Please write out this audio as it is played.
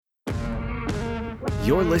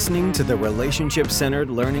You're listening to the Relationship Centered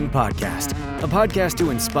Learning Podcast, a podcast to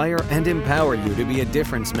inspire and empower you to be a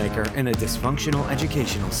difference maker in a dysfunctional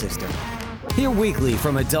educational system. Hear weekly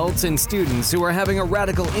from adults and students who are having a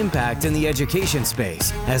radical impact in the education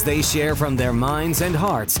space as they share from their minds and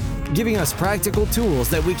hearts, giving us practical tools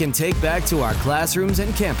that we can take back to our classrooms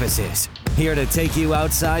and campuses. Here to take you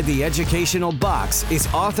outside the educational box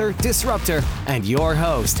is author, disruptor, and your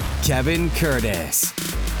host, Kevin Curtis.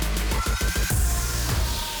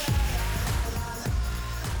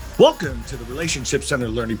 Welcome to the Relationship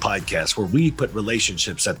Centered Learning Podcast, where we put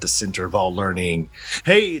relationships at the center of all learning.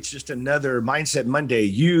 Hey, it's just another Mindset Monday,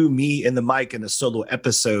 you, me, and the mic in a solo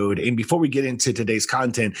episode. And before we get into today's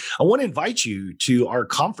content, I want to invite you to our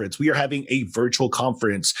conference. We are having a virtual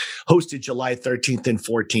conference hosted July 13th and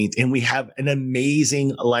 14th, and we have an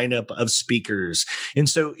amazing lineup of speakers. And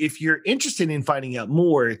so if you're interested in finding out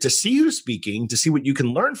more, to see who's speaking, to see what you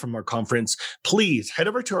can learn from our conference, please head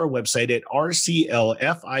over to our website at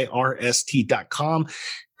rclfirst.com.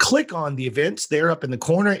 Click on the events there up in the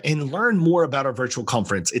corner and learn more about our virtual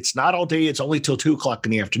conference. It's not all day. It's only till 2:00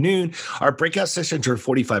 in the afternoon. Our breakout sessions are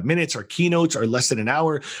 45 minutes. Our keynotes are less than an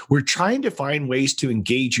hour. We're trying to find ways to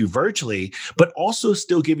engage you virtually, but also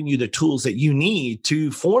still giving you the tools that you need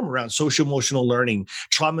to form around social emotional learning,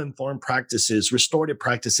 trauma-informed practices, restorative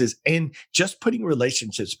practices, and just putting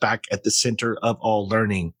relationships back at the center of all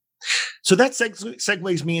learning. So that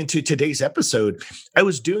segues me into today's episode. I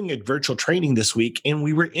was doing a virtual training this week, and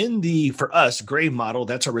we were in the, for us, gray model.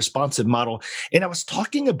 That's a responsive model. And I was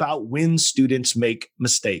talking about when students make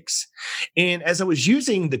mistakes. And as I was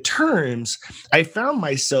using the terms, I found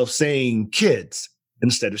myself saying kids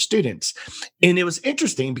instead of students. And it was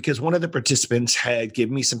interesting because one of the participants had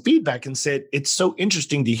given me some feedback and said, it's so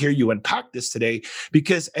interesting to hear you unpack this today,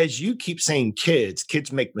 because as you keep saying kids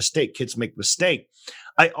make mistake,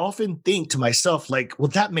 I often think to myself, like, well,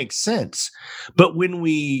 that makes sense. But when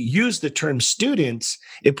we use the term students,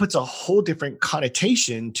 it puts a whole different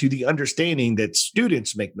connotation to the understanding that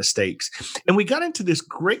students make mistakes. And we got into this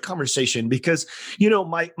great conversation because, you know,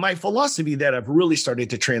 my philosophy that I've really started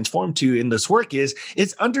to transform to in this work is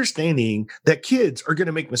understanding that kids are going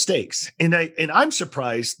to make mistakes. And I'm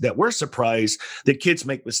surprised that we're surprised that kids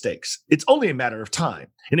make mistakes. It's only a matter of time.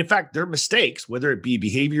 And in fact, their mistakes, whether it be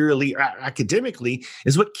behaviorally or academically,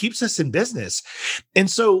 is what keeps us in business. And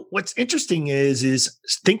so what's interesting is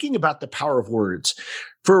thinking about the power of words.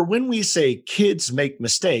 For when we say kids make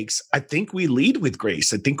mistakes, I think we lead with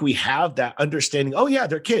grace. I think we have that understanding, oh yeah,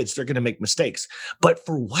 they're kids, they're going to make mistakes. But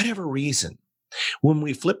for whatever reason, when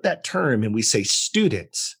we flip that term and we say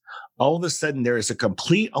students, all of a sudden there is a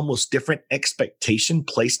complete, almost different expectation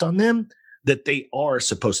placed on them that they are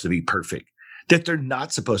supposed to be perfect, that they're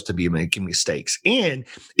not supposed to be making mistakes. And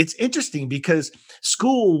it's interesting because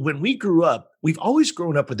school, when we grew up, we've always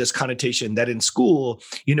grown up with this connotation that in school,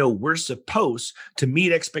 you know, we're supposed to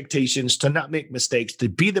meet expectations, to not make mistakes, to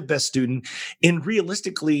be the best student. And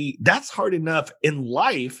realistically, that's hard enough in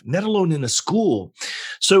life, let alone in a school.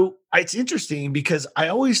 So it's interesting because I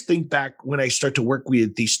always think back when I start to work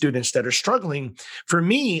with these students that are struggling. For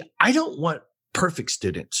me, I don't want perfect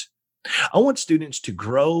students. I want students to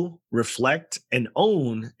grow, reflect, and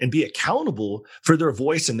own and be accountable for their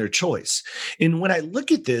voice and their choice. And when I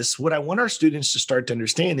look at this, what I want our students to start to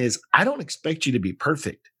understand is I don't expect you to be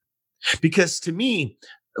perfect, because to me,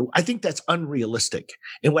 I think that's unrealistic.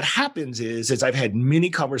 And what happens is I've had many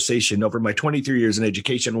conversations over my 23 years in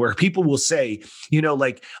education where people will say, you know,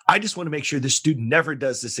 like, I just want to make sure this student never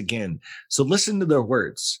does this again. So listen to their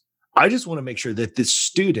words. I just want to make sure that this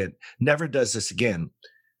student never does this again.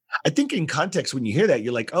 I think in context, when you hear that,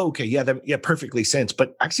 you're like, oh, okay, yeah, that perfectly sense.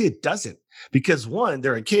 But actually it doesn't, because one,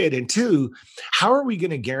 they're a kid. And two, how are we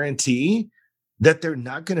going to guarantee that they're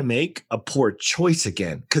not going to make a poor choice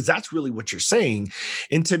again? Because that's really what you're saying.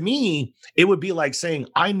 And to me, it would be like saying,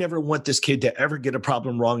 I never want this kid to ever get a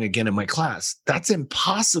problem wrong again in my class. That's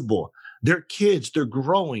impossible. They're kids, they're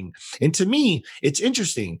growing. And to me, it's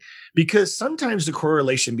interesting because sometimes the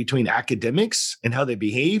correlation between academics and how they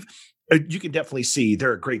behave, you can definitely see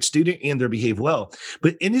they're a great student and they behave well.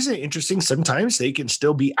 But isn't it interesting? Sometimes they can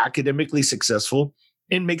still be academically successful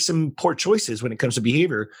and make some poor choices when it comes to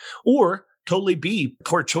behavior, or totally be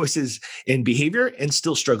poor choices in behavior and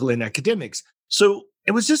still struggle in academics. So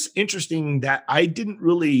it was just interesting that I didn't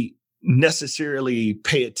really necessarily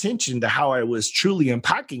pay attention to how I was truly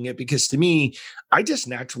unpacking it, because to me, I just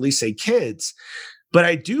naturally say kids. But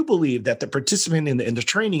I do believe that the participant in the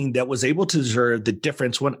training that was able to observe the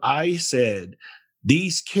difference when I said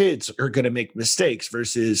these kids are going to make mistakes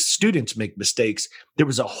versus students make mistakes, there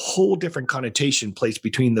was a whole different connotation placed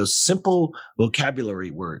between those simple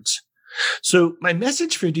vocabulary words. So, my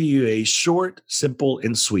message for you is short, simple,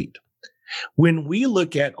 and sweet. When we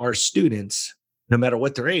look at our students, no matter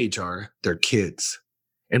what their age are, they're kids.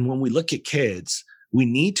 And when we look at kids, we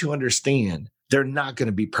need to understand they're not going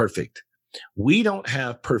to be perfect. We don't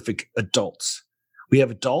have perfect adults. We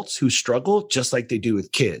have adults who struggle just like they do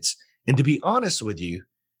with kids. And to be honest with you,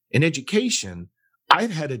 in education,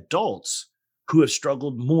 I've had adults who have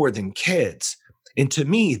struggled more than kids. And to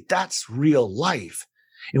me, that's real life.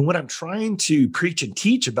 And what I'm trying to preach and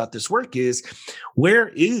teach about this work is, where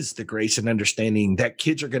is the grace and understanding that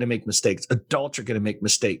kids are going to make mistakes, adults are going to make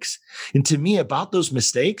mistakes? And to me, about those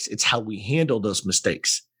mistakes, it's how we handle those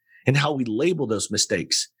mistakes and how we label those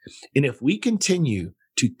mistakes. And if we continue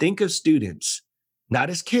to think of students not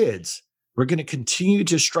as kids, we're going to continue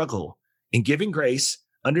to struggle in giving grace,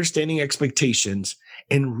 understanding expectations,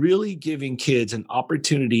 and really giving kids an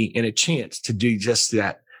opportunity and a chance to do just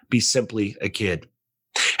that, be simply a kid.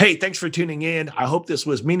 Hey, thanks for tuning in. I hope this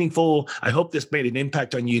was meaningful. I hope this made an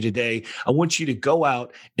impact on you today. I want you to go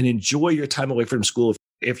out and enjoy your time away from school.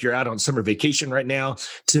 If you're out on summer vacation right now,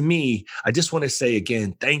 to me, I just want to say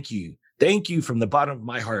again, thank you. Thank you from the bottom of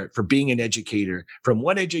my heart for being an educator, from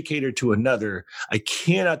one educator to another. I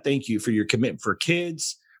cannot thank you for your commitment for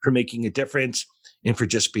kids, for making a difference, and for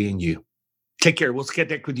just being you. Take care. We'll get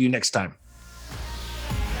back with you next time.